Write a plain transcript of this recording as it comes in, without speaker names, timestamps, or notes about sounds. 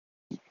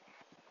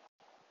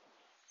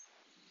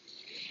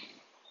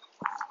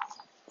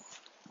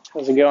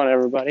How's it going,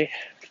 everybody?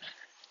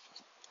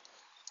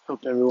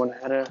 Hope everyone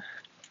had a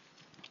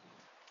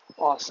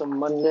awesome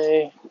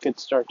Monday. Good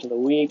start to the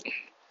week.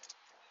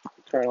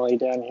 Currently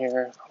down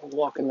here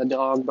walking the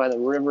dog by the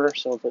river,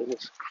 so if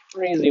this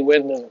crazy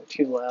wind isn't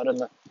too loud in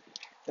the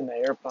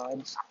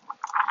AirPods.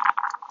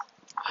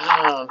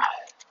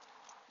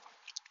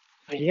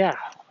 But yeah,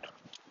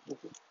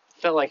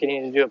 felt like I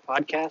needed to do a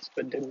podcast,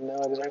 but didn't know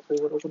exactly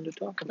what I wanted to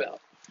talk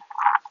about.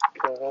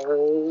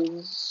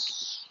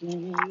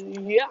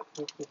 Yeah.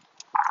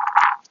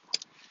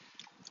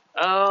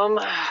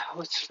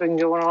 What's been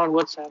going on?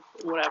 What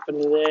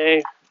happened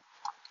today?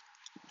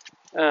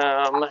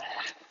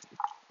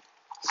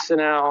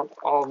 Sent out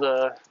all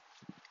the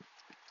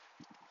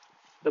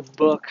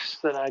books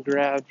that I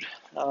grabbed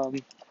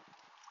on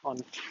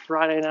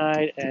Friday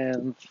night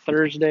and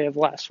Thursday of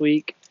last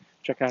week,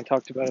 which I kind of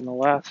talked about in the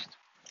last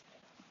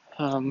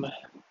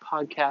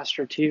podcast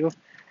or two.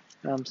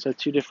 So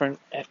two different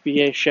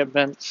FBA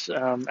shipments.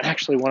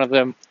 Actually, one of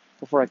them,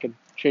 before I could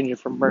change it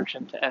from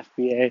merchant to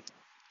FBA,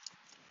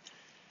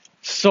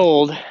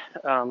 sold.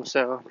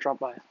 So drop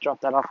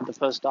that off at the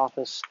post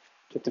office.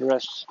 Took the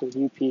rest to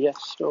the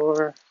UPS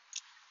store.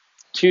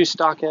 Two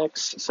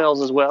StockX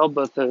sales as well,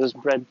 both those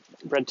bread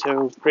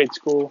to grade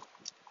school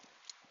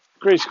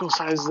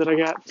sizes that I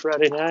got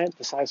Friday night,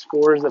 the size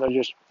 4s that I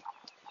just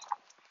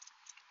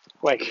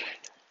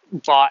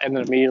bought and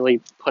then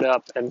immediately put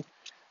up and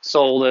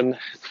sold. And the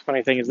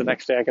funny thing is, the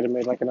next day I could have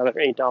made another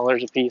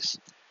 $8 a piece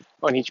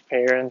on each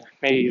pair, and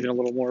maybe even a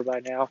little more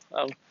by now.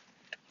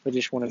 I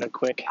just wanted a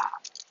quick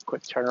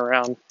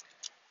turnaround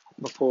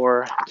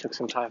before I took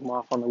some time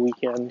off on the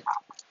weekend.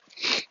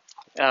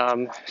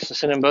 So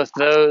sending both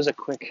those a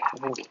quick, I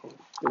think it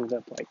ended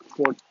up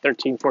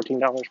 $13,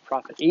 $14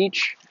 profit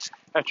each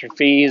after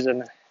fees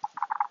and a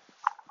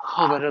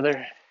whole bit of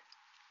other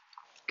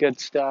good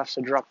stuff.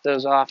 So dropped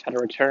those off, had to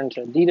return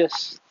to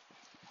Adidas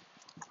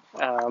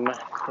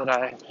that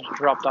I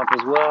dropped off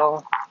as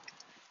well.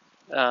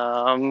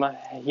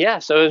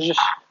 So it just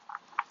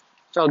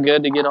felt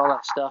good to get all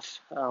that stuff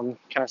kind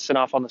of sent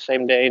off on the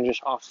same day and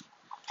just off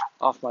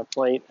my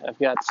plate. I've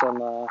got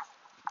some, I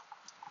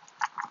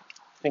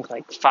think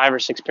 5 or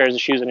 6 pairs of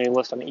shoes I need to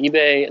list on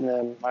eBay, and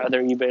then my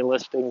other eBay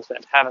listings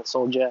that haven't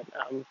sold yet.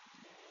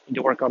 Need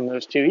to work on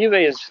those too.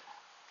 eBay is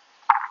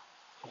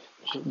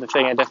the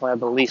thing I definitely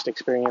have the least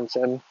experience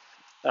in.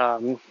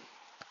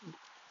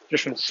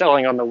 Just from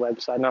selling on the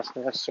website, not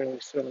necessarily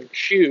selling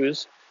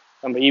shoes,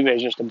 but eBay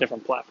is just a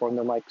different platform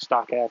than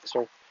StockX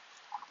or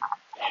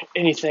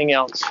anything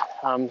else.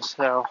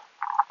 So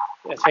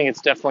I think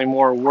it's definitely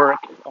more work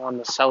on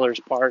the seller's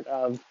part.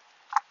 I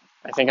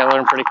think I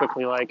learned pretty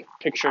quickly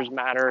pictures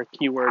matter,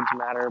 keywords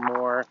matter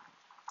more.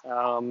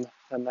 The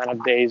amount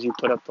of days you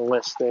put up the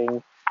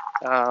listing.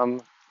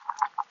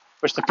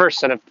 Which the first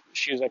set of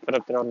shoes I put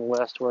up there on the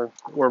list were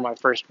my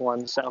first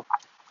ones, so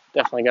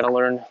definitely got to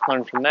learn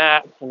from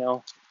that.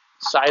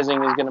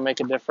 Sizing is going to make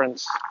a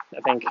difference.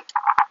 I think a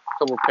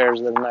couple of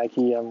pairs of the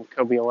Nike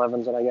Kobe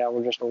 11s that I got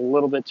were just a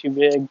little bit too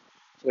big,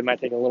 so they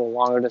might take a little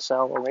longer to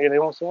sell, or maybe they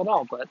won't sell at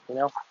all. But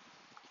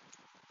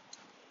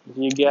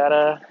you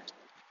gotta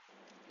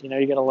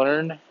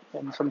learn,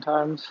 and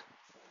sometimes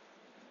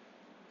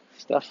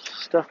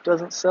stuff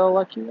doesn't sell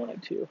like you want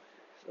it to.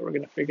 So we're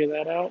gonna figure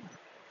that out.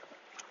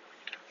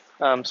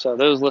 So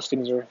those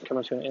listings are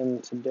coming to an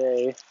end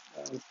today.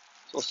 So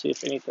we'll see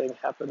if anything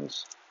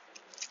happens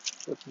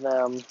with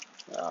them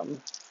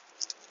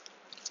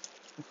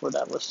before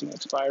that listing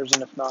expires,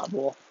 and if not,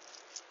 we'll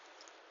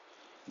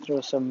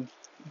throw some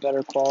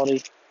better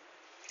quality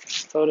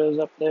photos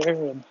up there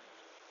and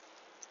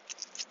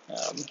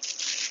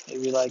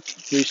maybe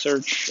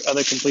research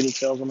other completed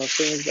sales on those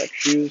things, like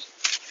shoes,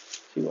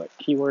 see what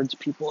keywords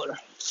people are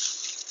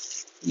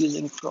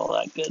using for all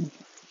that good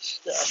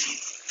stuff.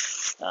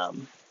 So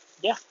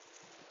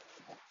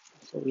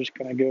we're just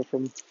gonna go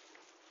from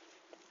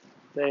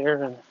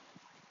there and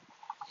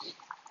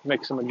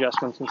make some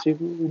adjustments and see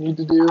what we need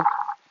to do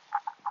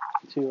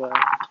to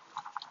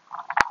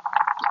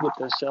get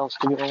those sales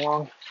to go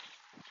along.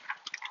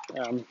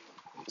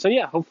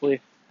 Hopefully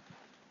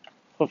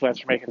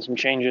after making some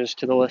changes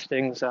to the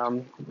listings,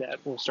 that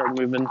we'll start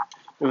moving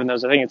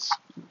those. I think it's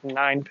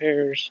 9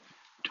 pairs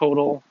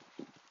total,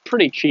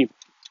 pretty cheap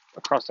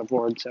across the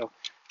board. So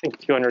I think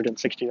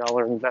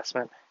 $260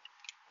 investment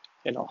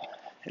in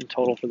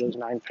total for those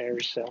 9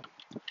 pairs. So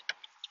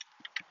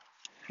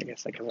I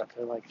guess that comes up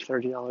to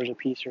 $30 a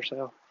piece or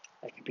so.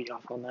 I could be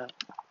off on that.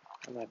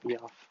 I might be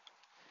off.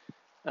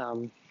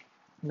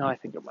 No, I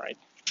think I'm right.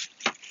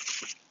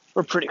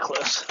 We're pretty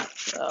close.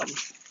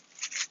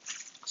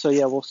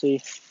 We'll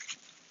see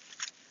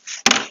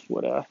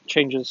what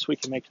changes we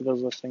can make to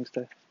those listings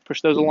to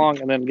push those along,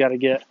 and then got to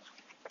get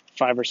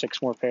 5 or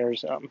 6 more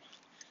pairs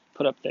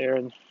put up there.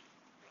 And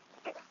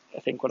I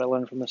think what I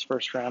learned from this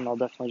first round, I'll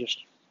definitely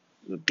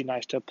it'd be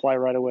nice to apply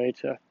right away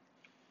to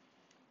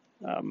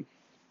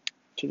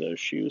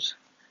those shoes.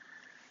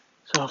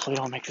 So hopefully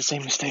I don't make the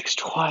same mistakes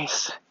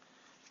twice.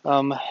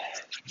 But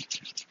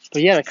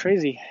yeah, the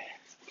crazy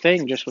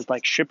thing just with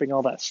shipping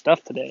all that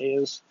stuff today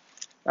is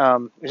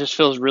It just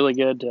feels really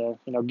good to,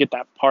 get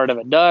that part of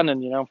it done.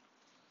 And,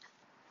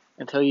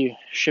 until you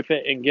ship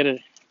it and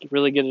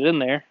really get it in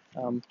there,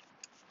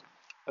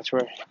 that's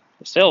where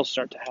the sales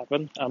start to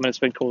happen. And it's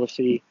been cool to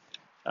see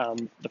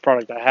the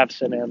product I have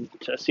sent in,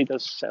 to see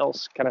those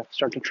sales kind of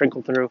start to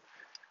trickle through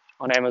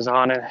on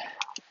Amazon, and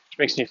it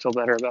makes me feel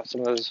better about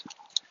some of those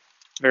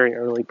very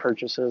early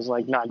purchases,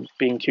 like not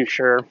being too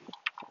sure.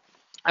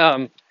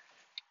 Um,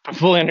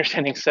 Fully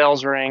understanding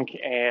sales rank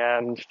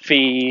and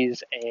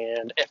fees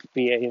and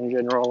FBA in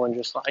general, and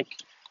just like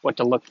what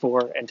to look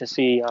for, and to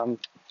see a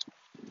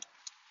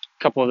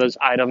couple of those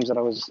items that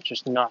I was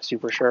just not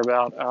super sure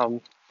about,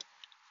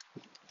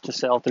 to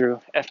sell through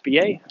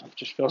FBA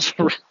just feels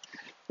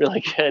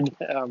really good.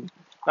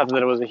 Not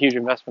that it was a huge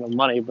investment of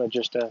money, but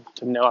just to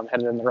know I'm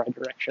headed in the right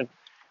direction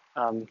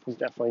was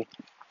definitely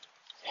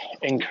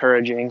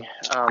encouraging.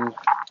 But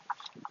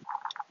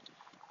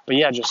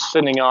yeah, just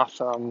sending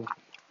off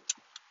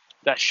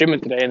that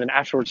shipment today, and then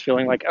afterwards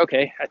feeling like,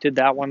 okay, I did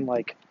that one.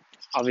 Like,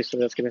 obviously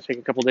that's going to take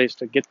a couple days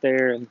to get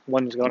there, and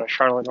one's going to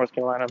Charlotte, North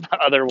Carolina. The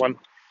other one is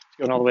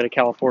going all the way to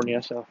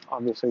California, so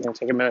obviously it's going to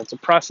take a minute to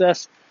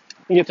process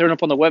and get thrown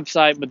up on the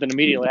website. But then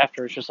immediately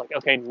after, it's just like,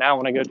 okay, now I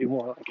want to go do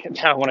more. Like,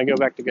 now I want to go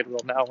back to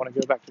Goodwill. Now I want to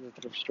go back to the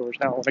thrift stores.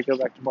 Now I want to go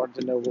back to Barnes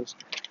and Nobles.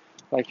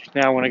 Like,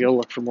 now I want to go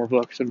look for more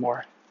books and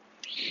more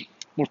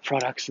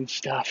products and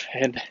stuff.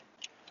 And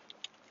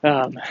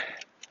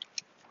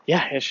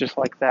yeah, it's just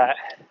like that.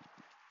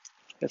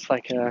 It's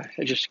like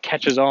it just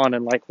catches on,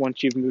 and like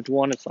once you've moved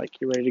one, it's like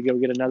you're ready to go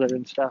get another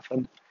and stuff.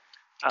 And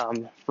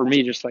for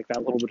me, just like that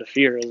little bit of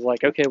fear is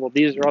like, okay, well,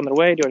 these are on their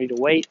way. Do I need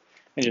to wait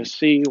and just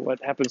see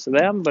what happens to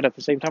them? But at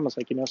the same time, it's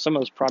like, some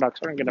of those products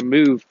aren't going to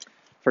move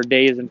for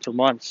days and for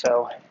months.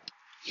 So,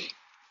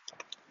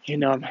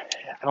 I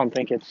don't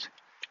think it's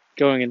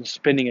going and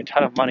spending a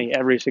ton of money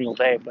every single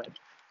day, but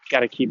got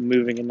to keep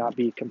moving and not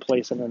be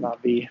complacent, and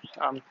not be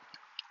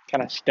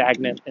kind of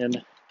stagnant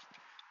and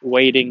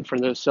waiting for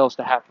those sales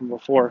to happen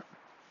before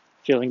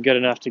feeling good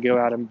enough to go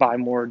out and buy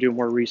more, do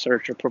more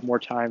research, or put more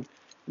time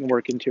and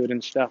work into it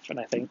and stuff. And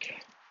I think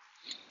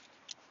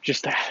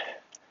just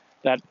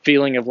that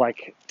feeling of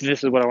like,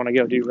 this is what I want to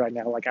go do right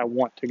now. Like, I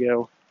want to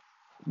go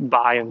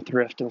buy and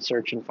thrift and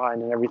search and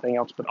find and everything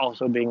else, but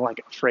also being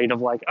like afraid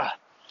of like, I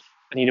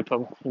need to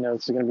put,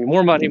 this is going to be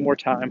more money, more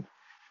time,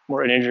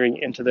 more energy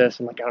into this.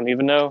 And like, I don't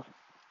even know.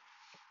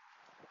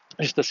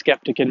 Just the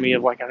skeptic in me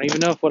of like, I don't even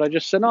know if what I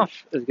just sent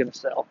off is going to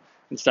sell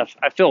and stuff.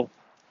 I feel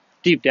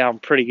deep down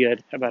pretty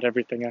good about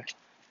everything I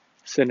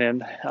sent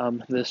in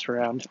this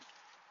round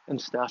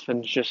and stuff,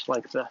 and just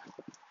like the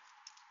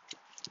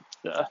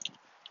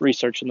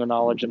research and the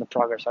knowledge and the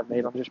progress I've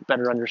made on just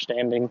better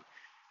understanding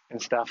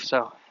and stuff.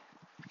 So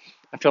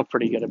I feel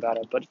pretty good about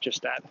it, but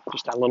just that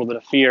little bit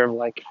of fear of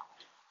like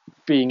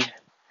being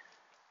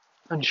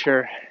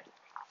unsure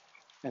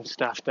and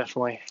stuff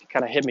definitely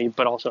kind of hit me,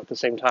 but also at the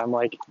same time,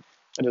 like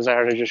a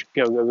desire to just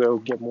go,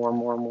 get more and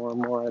more and more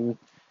and more. And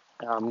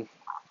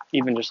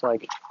even just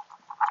like,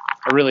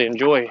 I really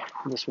enjoy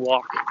this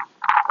walk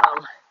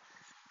and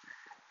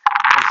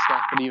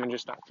stuff, but even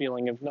just that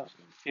feeling of not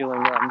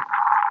feeling at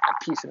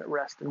peace and at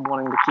rest and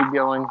wanting to keep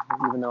going,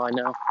 even though I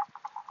know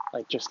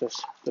like just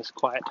this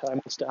quiet time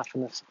and stuff,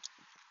 and this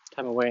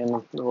time away and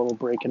the little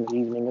break in the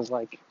evening is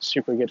like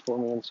super good for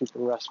me and super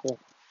restful.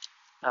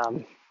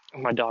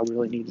 My dog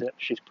really needs it.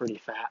 She's pretty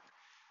fat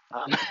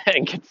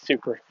and gets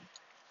super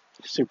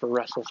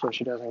restless when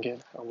she doesn't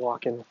get a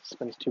walk and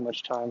spends too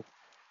much time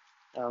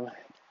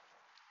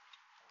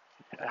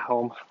at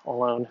home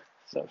alone.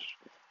 So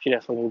she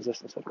definitely needs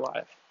this. And so do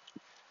I.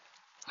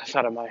 I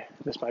thought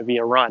this might be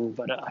a run,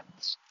 but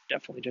it's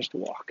definitely just a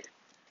walk.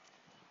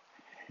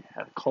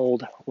 A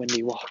cold,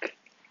 windy walk.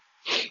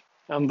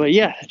 But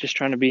yeah, just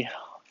trying to be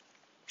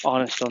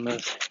honest on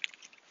those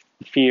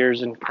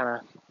fears and kind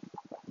of,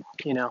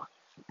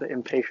 the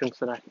impatience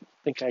that I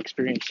think I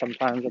experience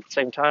sometimes at the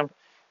same time.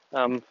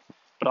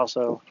 But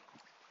also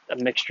a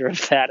mixture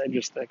of that and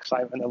just the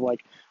excitement of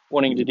like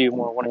wanting to do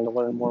more, wanting to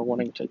learn more,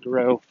 wanting to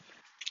grow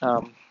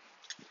in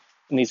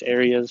these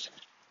areas.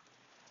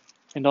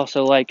 And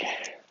also like,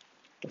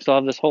 I still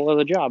have this whole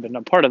other job, and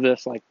a part of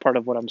this, like part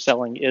of what I'm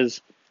selling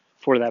is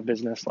for that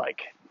business.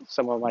 Like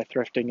some of my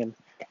thrifting and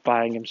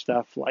buying and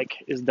stuff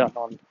like is done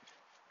on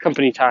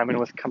company time and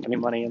with company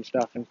money and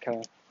stuff, and kind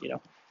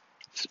of,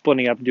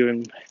 splitting up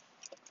doing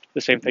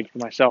the same thing for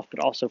myself, but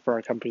also for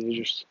our company to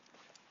just,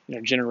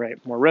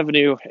 generate more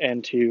revenue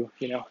and to,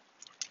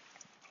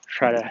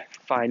 try to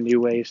find new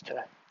ways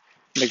to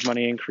make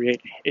money and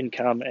create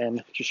income,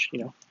 and just,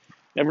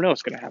 never know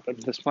what's going to happen.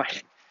 This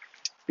might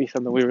be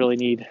something we really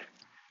need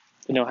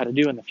to know how to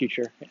do in the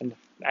future. And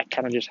I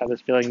kind of just have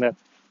this feeling that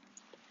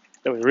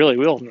we really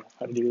will know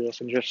how to do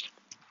this, and just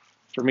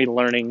for me to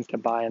learning to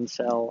buy and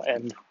sell,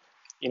 and,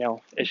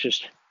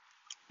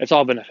 it's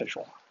all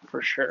beneficial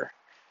for sure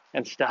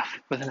and stuff.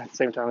 But then at the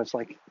same time, it's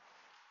like,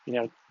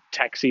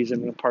 tax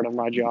season, and part of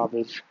my job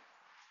is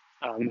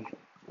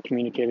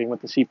communicating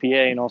with the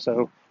CPA, and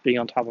also being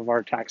on top of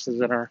our taxes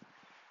and our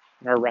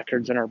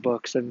records and our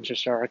books and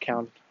just our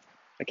accounts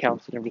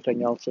and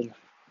everything else. And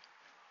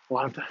a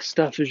lot of that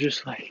stuff is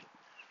just like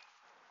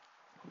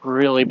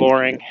really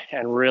boring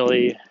and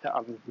really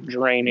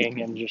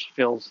draining and just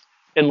feels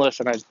endless.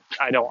 And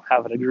I don't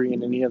have a degree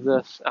in any of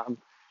this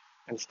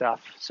and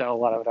stuff. So a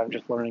lot of it I'm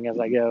just learning as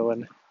I go.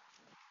 And,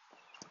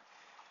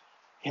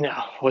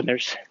 when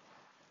there's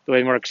the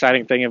way more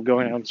exciting thing of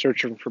going out and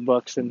searching for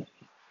books and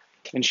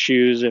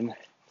shoes and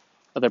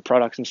other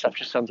products and stuff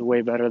just sounds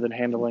way better than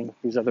handling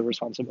these other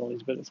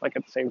responsibilities. But it's like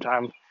at the same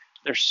time,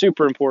 they're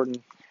super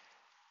important,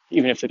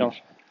 even if they don't,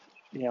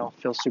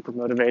 feel super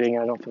motivating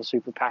and I don't feel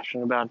super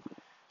passionate about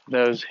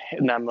those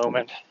in that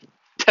moment.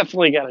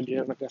 Definitely got to do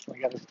them. Definitely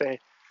got to stay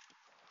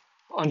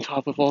on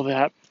top of all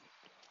that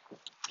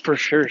for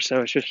sure. So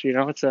it's just,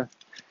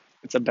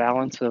 it's a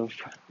balance of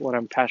what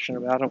I'm passionate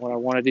about and what I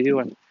want to do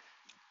and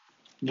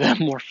the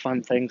more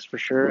fun things for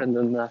sure. And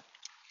then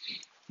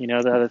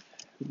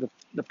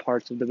the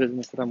parts of the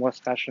business that I'm less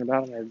passionate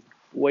about and are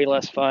way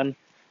less fun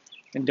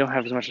and don't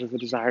have as much of a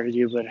desire to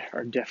do, but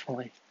are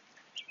definitely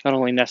not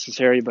only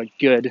necessary but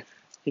good.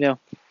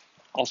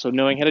 Also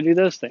knowing how to do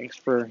those things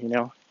for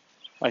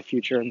my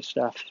future and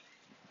stuff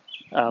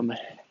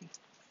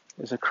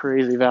is a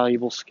crazy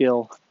valuable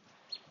skill,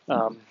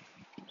 and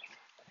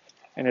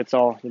it's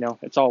all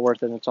it's all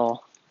worth it. And it's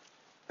all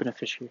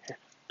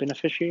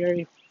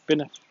beneficiary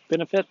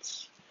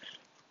benefits.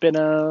 I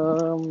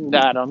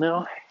don't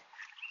know.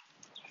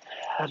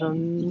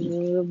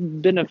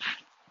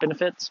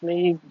 Benefits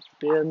me.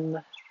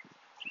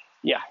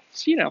 Yeah.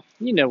 So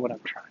you know what I'm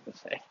trying to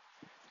say.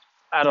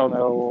 I don't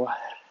know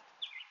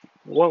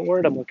what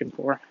word I'm looking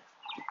for,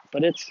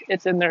 but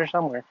it's in there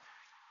somewhere.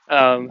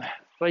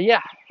 But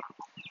yeah,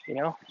 you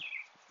know,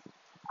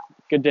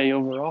 good day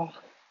overall.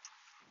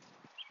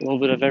 A little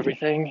bit of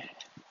everything.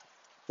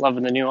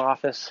 Loving the new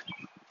office.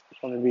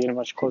 Loving being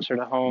much closer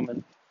to home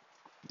and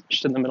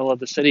just in the middle of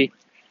the city.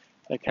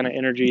 That kind of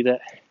energy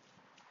that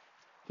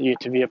you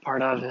get to be a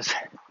part of is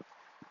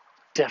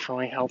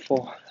definitely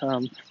helpful.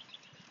 The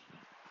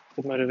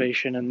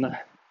motivation and the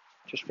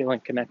just feeling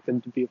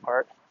connected to be a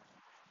part,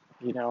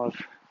 of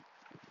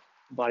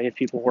a body of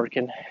people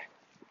working.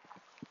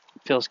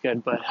 Feels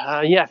good. But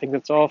yeah, I think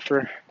that's all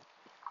for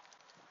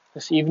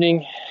this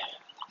evening.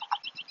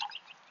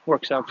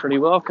 Works out pretty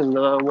well because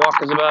the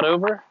walk is about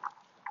over.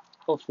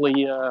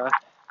 Hopefully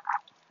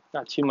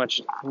not too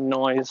much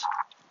noise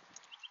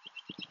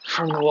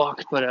from the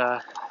walk, but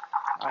I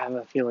have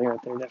a feeling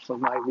that there definitely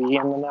might be,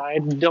 and then I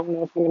don't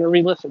know if I'm going to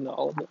re-listen to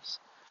all of this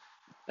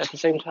at the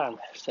same time.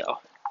 So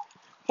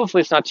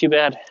hopefully it's not too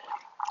bad.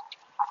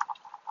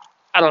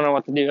 I don't know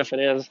what to do if it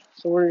is,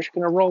 so we're just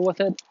going to roll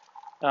with it.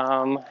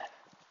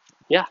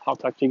 Yeah, I'll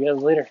talk to you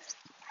guys later.